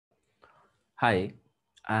Hi,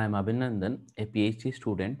 I am Abhinandan, a PhD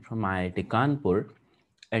student from IIT Kanpur,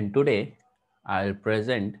 and today I'll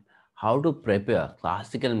present how to prepare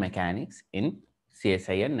classical mechanics in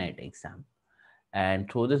CSIR NET exam. And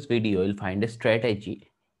through this video, you'll find a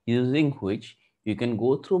strategy using which you can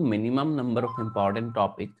go through minimum number of important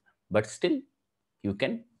topics, but still you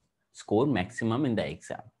can score maximum in the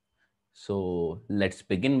exam. So let's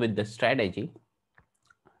begin with the strategy.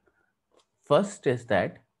 First is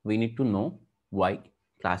that we need to know why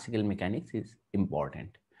classical mechanics is important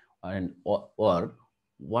and or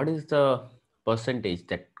what is the percentage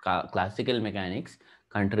that classical mechanics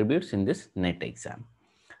contributes in this NET exam.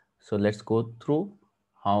 So let's go through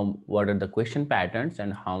what are the question patterns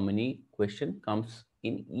and how many question comes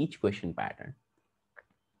in each question pattern.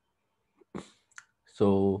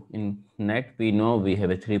 So in NET, we know we have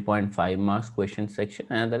a 3.5 marks question section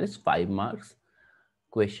and there is 5 marks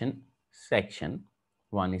question section.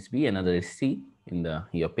 One is B, another is C in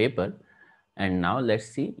your paper. And now let's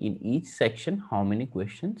see in each section how many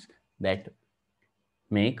questions that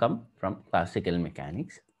may come from classical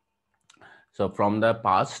mechanics. So from the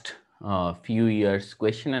past few years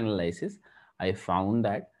question analysis, I found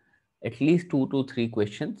that at least 2 to 3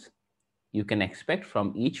 questions you can expect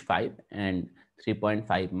from each 5 and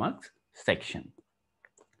 3.5 marks section.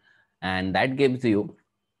 And that gives you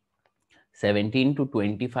 17 to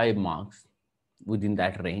 25 marks within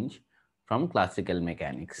that range from classical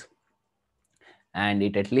mechanics. And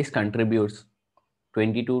it at least contributes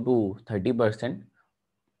 22 to 30%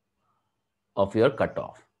 of your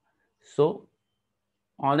cutoff. So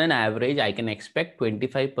on an average, I can expect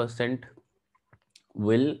 25%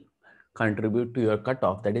 will contribute to your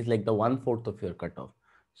cutoff. That is like the 1/4 of your cutoff.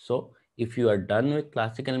 So if you are done with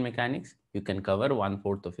classical mechanics, you can cover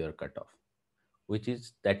 1/4 of your cutoff,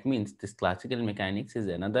 that means this classical mechanics is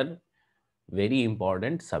another very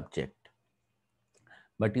important subject.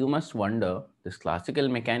 But you must wonder, this classical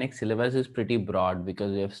mechanics syllabus is pretty broad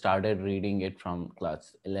because we have started reading it from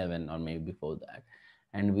class 11 or maybe before that.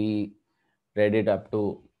 And we read it up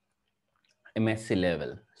to MSc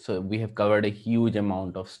level. So we have covered a huge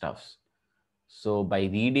amount of stuffs. So by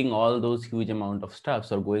reading all those huge amount of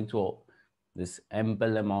stuffs or going through this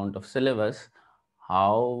ample amount of syllabus,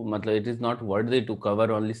 it is not worthy to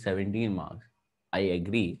cover only 17 marks. I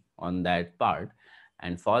agree on that part.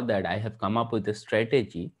 And for that, I have come up with a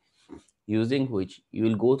strategy using which you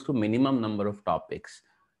will go through minimum number of topics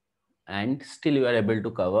and still you are able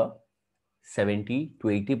to cover 70 to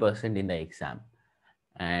 80% in the exam.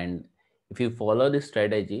 And if you follow this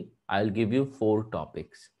strategy, I'll give you 4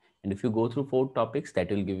 topics. And if you go through 4 topics, that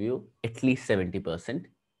will give you at least 70%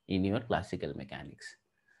 in your classical mechanics.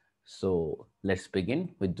 So let's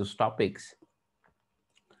begin with those topics.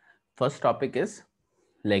 First topic is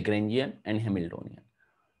Lagrangian and Hamiltonian.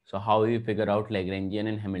 So how we figure out Lagrangian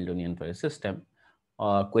and Hamiltonian for a system,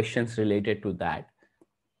 or questions related to that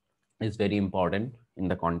is very important in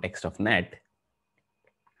the context of NET.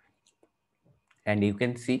 And you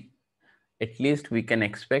can see at least we can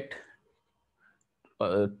expect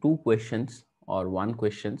 2 questions or 1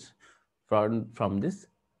 questions from this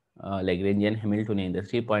Lagrangian Hamiltonian, the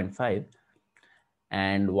 3.5,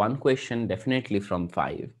 and 1 question definitely from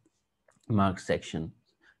 5 marks section.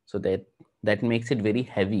 So that makes it very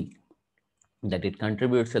heavy, that it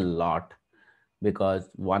contributes a lot, because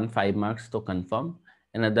 5 marks to confirm,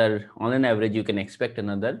 another on an average you can expect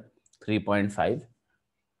another 3.5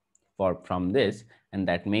 from this, and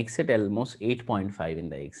that makes it almost 8.5 in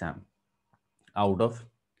the exam. Out of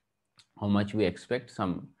how much we expect,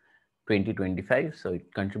 some 20-25, so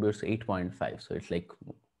it contributes 8.5, so it's like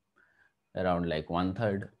around like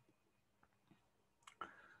 1/3.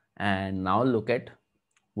 And now look at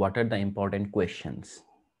what are the important questions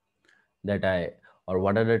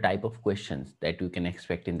what are the type of questions that you can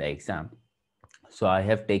expect in the exam. So I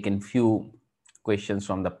have taken few questions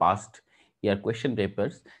from the past year question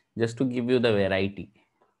papers just to give you the variety.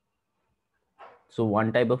 So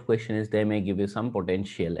one type of question is they may give you some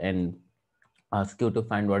potential and ask you to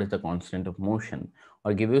find what is the constant of motion,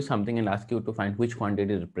 or give you something and ask you to find which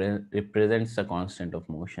quantity represents the constant of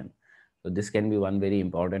motion. So this can be one very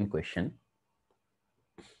important question.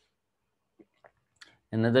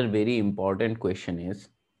 Another very important question is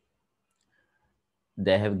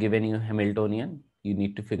they have given you Hamiltonian, you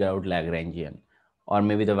need to figure out Lagrangian, or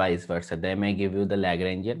maybe the vice versa. They may give you the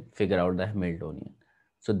Lagrangian, figure out the Hamiltonian.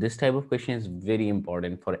 So this type of question is very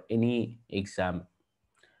important for any exam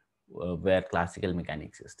where classical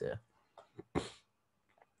mechanics is there.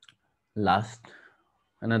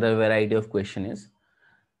 Another variety of question is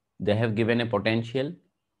they have given a potential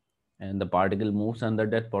and the particle moves under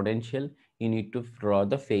that potential you need to draw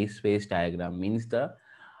the phase space diagram. Means the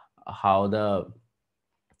how the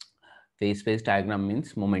phase space diagram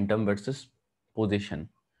means momentum versus position.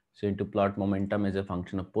 So you need to plot momentum as a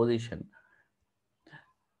function of position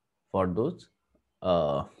for those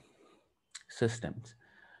uh, systems.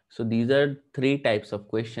 So these are three types of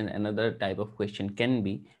question. Another type of question can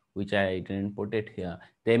be, which I didn't put it here,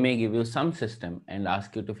 they may give you some system and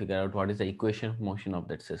ask you to figure out what is the equation of motion of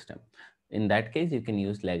that system. In that case, you can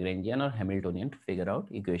use Lagrangian or Hamiltonian to figure out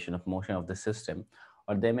equation of motion of the system.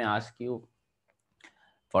 Or they may ask you,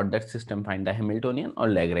 for that system, find the Hamiltonian or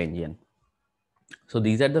Lagrangian. So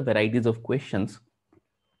these are the varieties of questions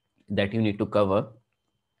that you need to cover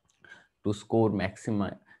to score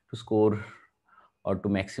or to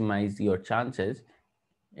maximize your chances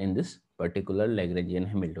in this particular Lagrangian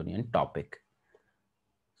Hamiltonian topic.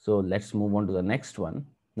 So let's move on to the next one.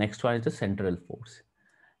 Next one is the central force.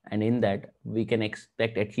 And in that, we can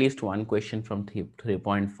expect at least one question from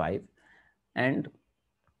 3.5 and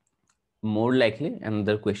more likely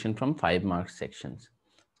another question from 5 marks sections.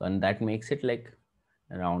 So, and that makes it like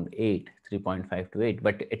around 8, 3.5 to 8,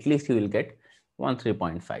 but at least you will get one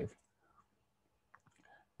 3.5.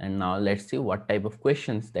 And now let's see what type of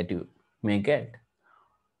questions that you may get.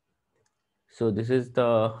 So this is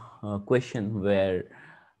the question where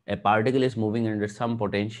a particle is moving under some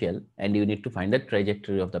potential and you need to find the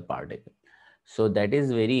trajectory of the particle. So that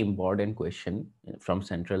is very important question from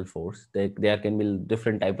central force. There can be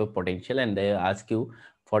different type of potential and they ask you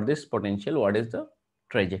for this potential, what is the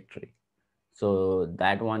trajectory? So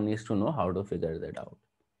that one needs to know how to figure that out.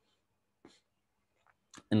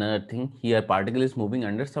 Another thing, here particle is moving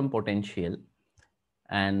under some potential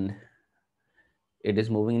and it is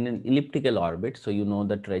moving in an elliptical orbit. So you know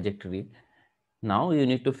the trajectory. Now you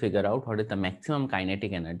need to figure out what is the maximum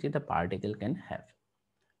kinetic energy the particle can have.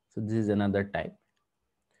 So this is another type.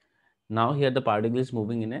 Now here the particle is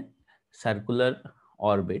moving in a circular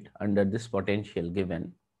orbit under this potential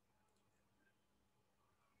given.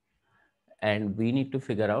 And we need to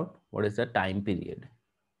figure out what is the time period.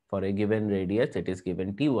 For a given radius, it is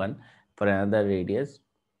given t1. For another radius,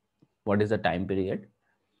 what is the time period?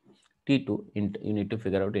 t2. You need to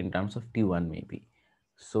figure out in terms of t1 maybe.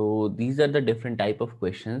 So these are the different type of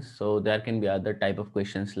questions. So there can be other type of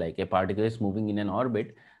questions like a particle is moving in an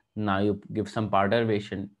orbit. Now you give some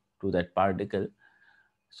perturbation to that particle.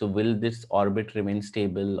 So will this orbit remain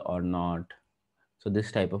stable or not? So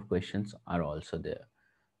this type of questions are also there.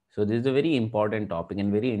 So this is a very important topic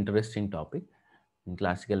and very interesting topic in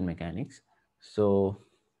classical mechanics. So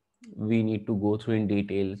we need to go through in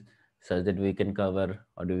details such that we can cover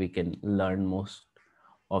or we can learn most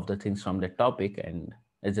of the things from the topic, and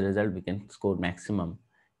as a result we can score maximum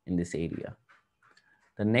in this area.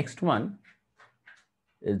 The next one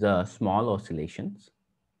is the small oscillations.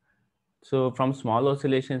 So from small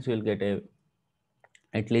oscillations you'll get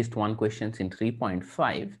at least one questions in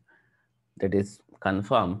 3.5. That is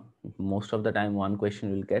confirmed. Most of the time one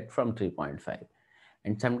question will get from 3.5,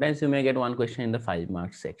 and sometimes you may get one question in the 5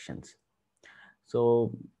 mark sections.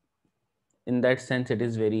 So in that sense it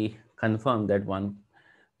is very confirmed that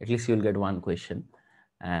at least you'll get one question.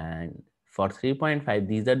 And for 3.5,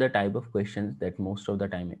 these are the type of questions that most of the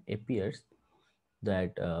time appears,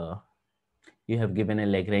 that you have given a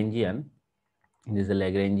Lagrangian. This is a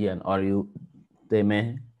Lagrangian, or they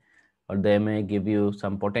may give you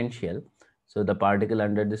some potential. So the particle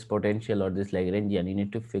under this potential or this Lagrangian, you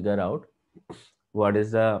need to figure out what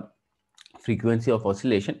is the frequency of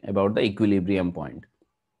oscillation about the equilibrium point.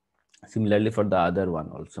 Similarly for the other one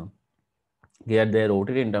also. Here they wrote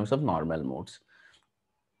it in terms of normal modes.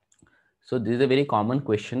 So this is a very common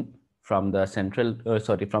question from the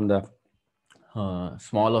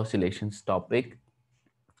small oscillations topic.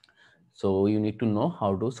 So you need to know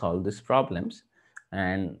how to solve these problems,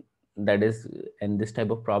 and this type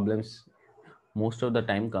of problems most of the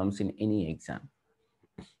time comes in any exam.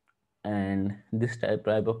 And this type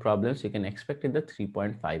of problems you can expect in the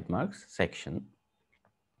 3.5 marks section.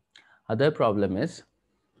 Other problem is,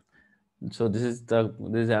 so this is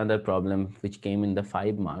another problem which came in the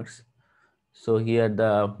 5 marks. So here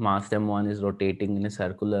the mass m1 is rotating in a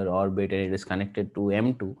circular orbit and it is connected to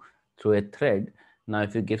m2 through a thread. Now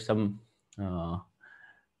if you give some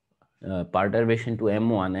perturbation to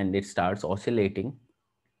m1 and it starts oscillating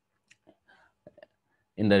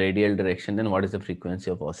in the radial direction, then what is the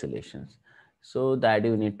frequency of oscillations? So that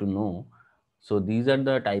you need to know. So these are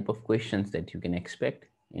the type of questions that you can expect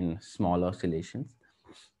in small oscillations.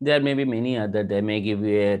 There may be many other. They may give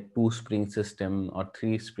you a 2-spring system or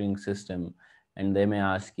 3-spring system, and they may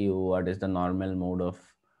ask you what is the normal mode of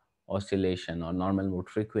oscillation or normal mode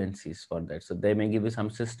frequencies for that. So they may give you some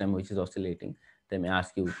system which is oscillating. They may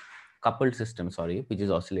ask you coupled system, sorry, which is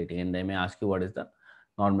oscillating, and they may ask you what is the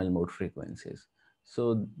normal mode frequencies.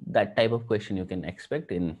 So that type of question you can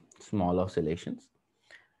expect in small oscillations.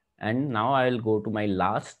 And now I will go to my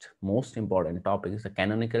last most important topic, is the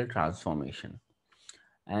canonical transformation.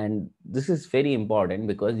 And this is very important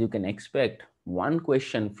because you can expect one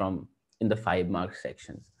question from in the 5 mark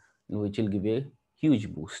sections, which will give you a huge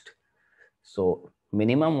boost. So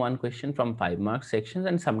minimum one question from 5 mark sections,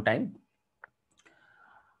 and sometime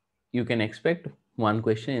you can expect one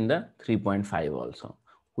question in the 3.5 also,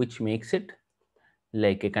 which makes it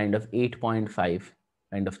like a kind of 8.5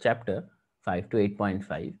 kind of chapter, 5 to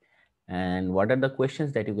 8.5. And what are the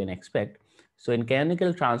questions that you can expect? So in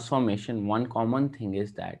canonical transformation, one common thing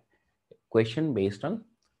is that question based on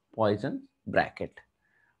Poisson bracket.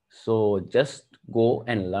 So just go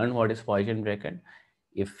and learn what is Poisson bracket.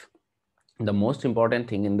 If the most important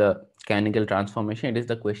thing in the canonical transformation, it is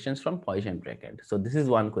the questions from Poisson bracket. So this is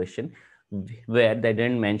one question where they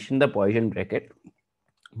didn't mention the Poisson bracket,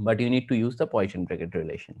 but you need to use the Poisson bracket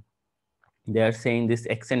relation. They are saying this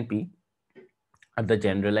x and p are the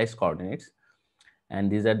generalized coordinates,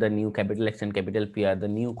 and these are the new capital X and capital P are the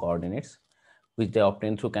new coordinates which they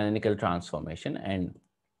obtain through canonical transformation, and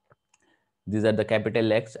these are the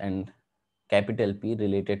capital X and capital P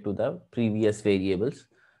related to the previous variables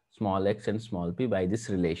small x and small p by this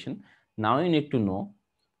relation. Now you need to know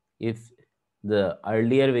if the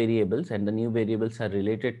earlier variables and the new variables are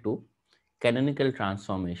related to canonical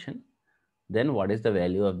transformation, then what is the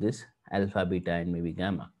value of this alpha, beta, and maybe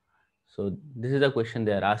gamma? So this is the question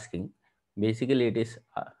they are asking. Basically, it is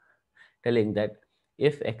telling that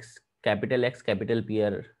if X, capital P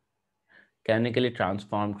are canonically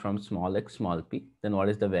transformed from small x, small p, then what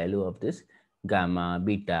is the value of this gamma,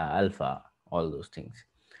 beta, alpha, all those things?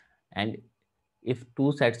 And if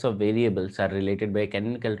two sets of variables are related by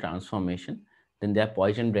canonical transformation, then their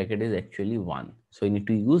Poisson bracket is actually 1. So you need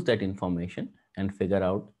to use that information and figure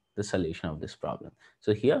out the solution of this problem.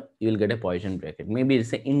 So here you will get a Poisson bracket. Maybe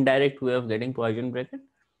it's an indirect way of getting Poisson bracket,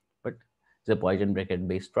 but it's a Poisson bracket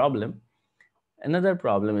based problem. Another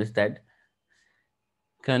problem is that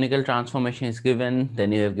canonical transformation is given,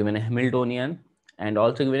 then you have given a Hamiltonian and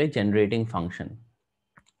also given a generating function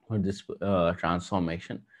for this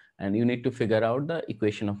transformation, and you need to figure out the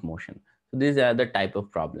equation of motion. So these are the type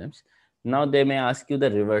of problems. Now they may ask you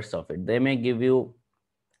the reverse of it. They may give you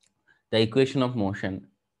the equation of motion,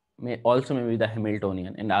 may also maybe the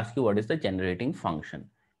Hamiltonian, and ask you what is the generating function,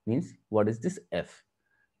 means what is this f.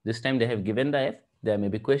 This time they have given the f. There may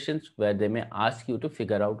be questions where they may ask you to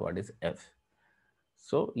figure out what is f.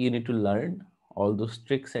 So you need to learn all those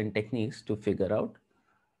tricks and techniques to figure out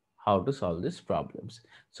how to solve these problems.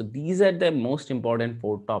 So these are the most important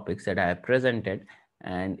 4 topics that I have presented,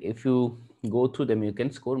 and if you go through them, you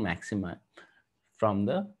can score maximum from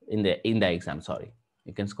in the exam. Sorry,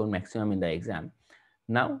 you can score maximum in the exam.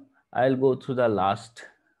 Now I'll go through the last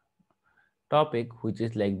topic, which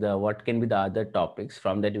is like the what can be the other topics.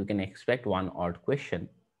 From that you can expect one odd question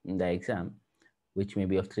in the exam, which may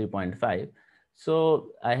be of 3.5.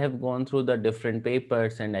 So I have gone through the different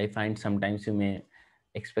papers, and I find sometimes you may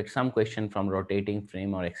expect some question from rotating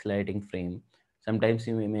frame or accelerating frame. Sometimes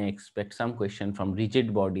you may expect some question from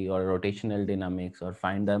rigid body or rotational dynamics, or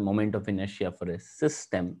find the moment of inertia for a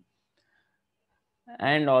system.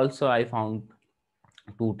 And also I found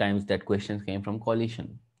 2 times that questions came from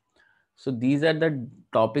collision. So these are the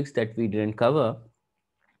topics that we didn't cover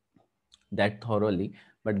that thoroughly,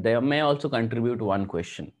 but they may also contribute one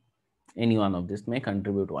question. Any one of this may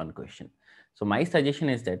contribute one question. So my suggestion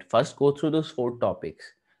is that first go through those 4 topics,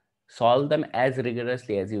 solve them as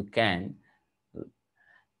rigorously as you can,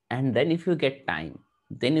 and then if you get time,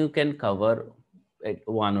 then you can cover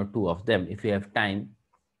 1 or 2 of them. If you have time,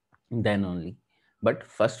 then only. But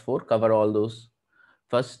first 4, cover all those.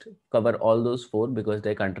 First cover all those 4 because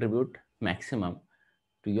they contribute maximum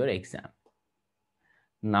to your exam.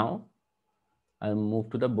 Now I'll move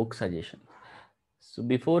to the book suggestion. So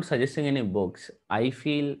before suggesting any books, I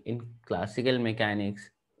feel in classical mechanics,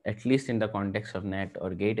 at least in the context of NET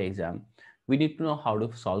or GATE exam, we need to know how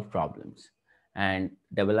to solve problems, and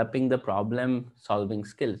developing the problem solving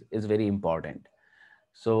skills is very important.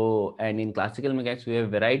 So, and in classical mechanics, we have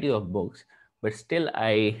a variety of books, but still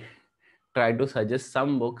I try to suggest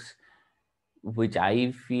some books which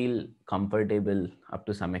I feel comfortable up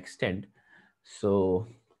to some extent. So,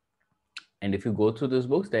 and if you go through these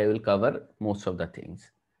books, they will cover most of the things.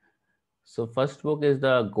 So first book is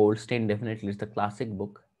the Goldstein, definitely it's the classic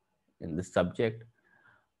book in this subject.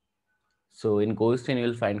 So in Goldstein,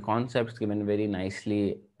 you'll find concepts given very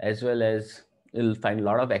nicely, as well as you'll find a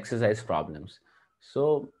lot of exercise problems.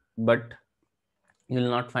 So, but you'll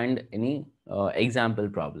not find any example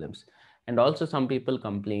problems. And also some people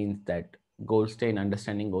complain that Goldstein,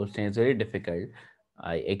 understanding Goldstein is very difficult.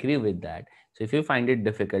 I agree with that. So if you find it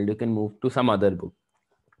difficult, you can move to some other book.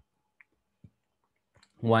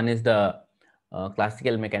 One is the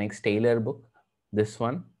Classical Mechanics Taylor book, this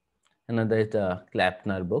one. Another is the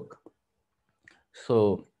Klapner book.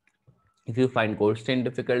 So if you find Goldstein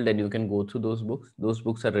difficult, then you can go through those books. Those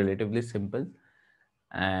books are relatively simple,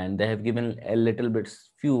 and they have given a little bit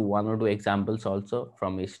few, one or two examples also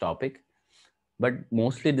from each topic. But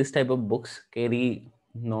mostly this type of books carry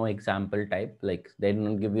no example type, like they do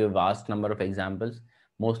not give you a vast number of examples.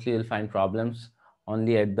 Mostly you'll find problems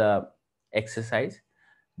only at the exercise.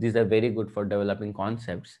 These are very good for developing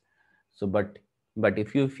concepts. So but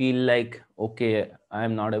if you feel like, okay,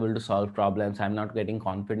 I'm not able to solve problems, I'm not getting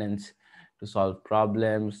confidence to solve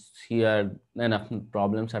problems here, enough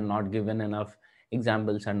problems are not given, enough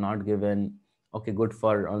examples are not given, okay, good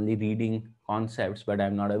for only reading concepts, but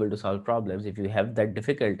I'm not able to solve problems. If you have that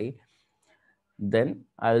difficulty, then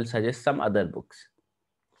I will suggest some other books.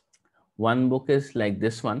 One book is like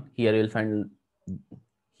this one. Here you'll find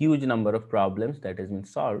huge number of problems that has been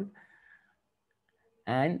solved.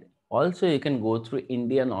 And also you can go through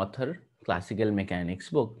Indian author Classical Mechanics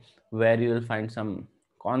book, where you will find some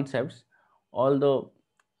concepts, although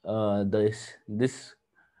this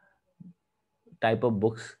type of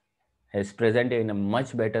books has presented in a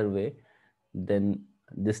much better way than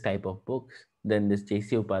this type of books, than this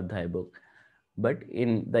J.C. Upadhyay book. But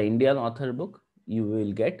in the Indian author book, you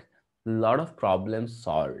will get a lot of problems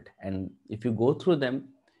solved. And if you go through them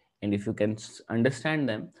and if you can understand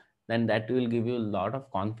them, then that will give you a lot of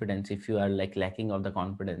confidence if you are like lacking of the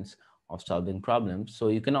confidence of solving problems. So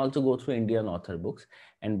you can also go through Indian author books.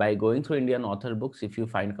 And by going through Indian author books, if you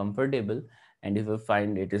find comfortable and if you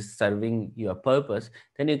find it is serving your purpose,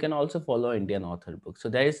 then you can also follow Indian author books. So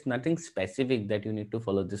there is nothing specific that you need to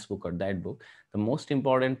follow this book or that book. The most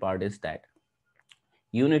important part is that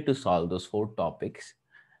you need to solve those 4 topics,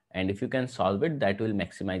 and if you can solve it, that will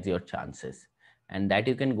maximize your chances, and that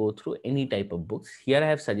you can go through any type of books. Here I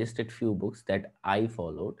have suggested few books that I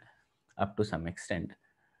followed up to some extent.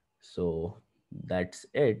 So that's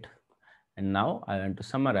it. And now I want to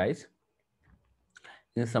summarize.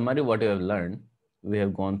 In summary, what you have learned, we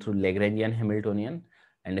have gone through Lagrangian and Hamiltonian,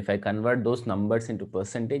 and if I convert those numbers into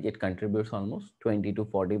percentage, it contributes almost 20 to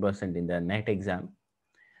 40% in the NET exam.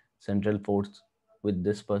 Central force with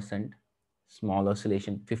this percent, small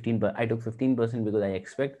oscillation 15. I took 15% because I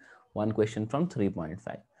expect one question from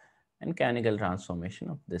 3.5, and canonical transformation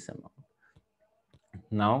of this amount.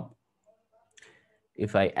 Now,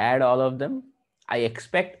 if I add all of them, I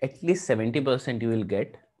expect at least 70% you will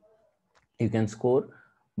get. You can score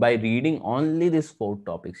by reading only these 4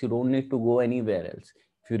 topics. You don't need to go anywhere else.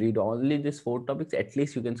 If you read only these 4 topics, at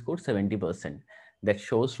least you can score 70%. That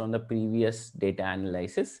shows from the previous data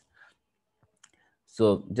analysis.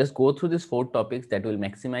 So just go through these 4 topics, that will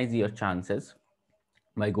maximize your chances.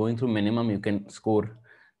 By going through minimum, you can score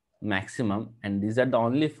maximum, and these are the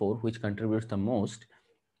only 4 which contributes the most.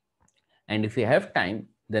 And if you have time,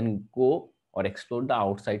 then go or explore the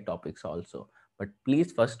outside topics also. But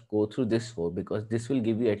please first go through this 4, because this will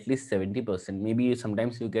give you at least 70%. Maybe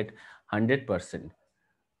sometimes you get 100%,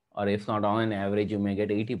 or if not, on an average, you may get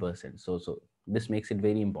 80%. So this makes it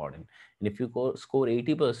very important. And if you score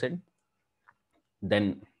 80%,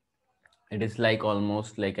 then it is like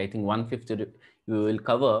almost like, I think 1/5, you will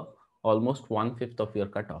cover almost 1/5 of your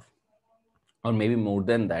cutoff, or maybe more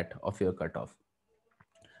than that of your cutoff.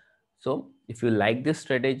 So if you like this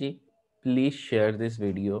strategy, please share this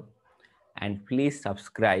video and please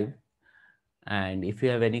subscribe. And if you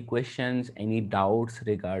have any questions, any doubts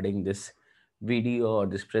regarding this video or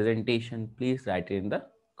this presentation, please write it in the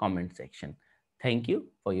comment section. Thank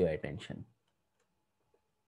you for your attention.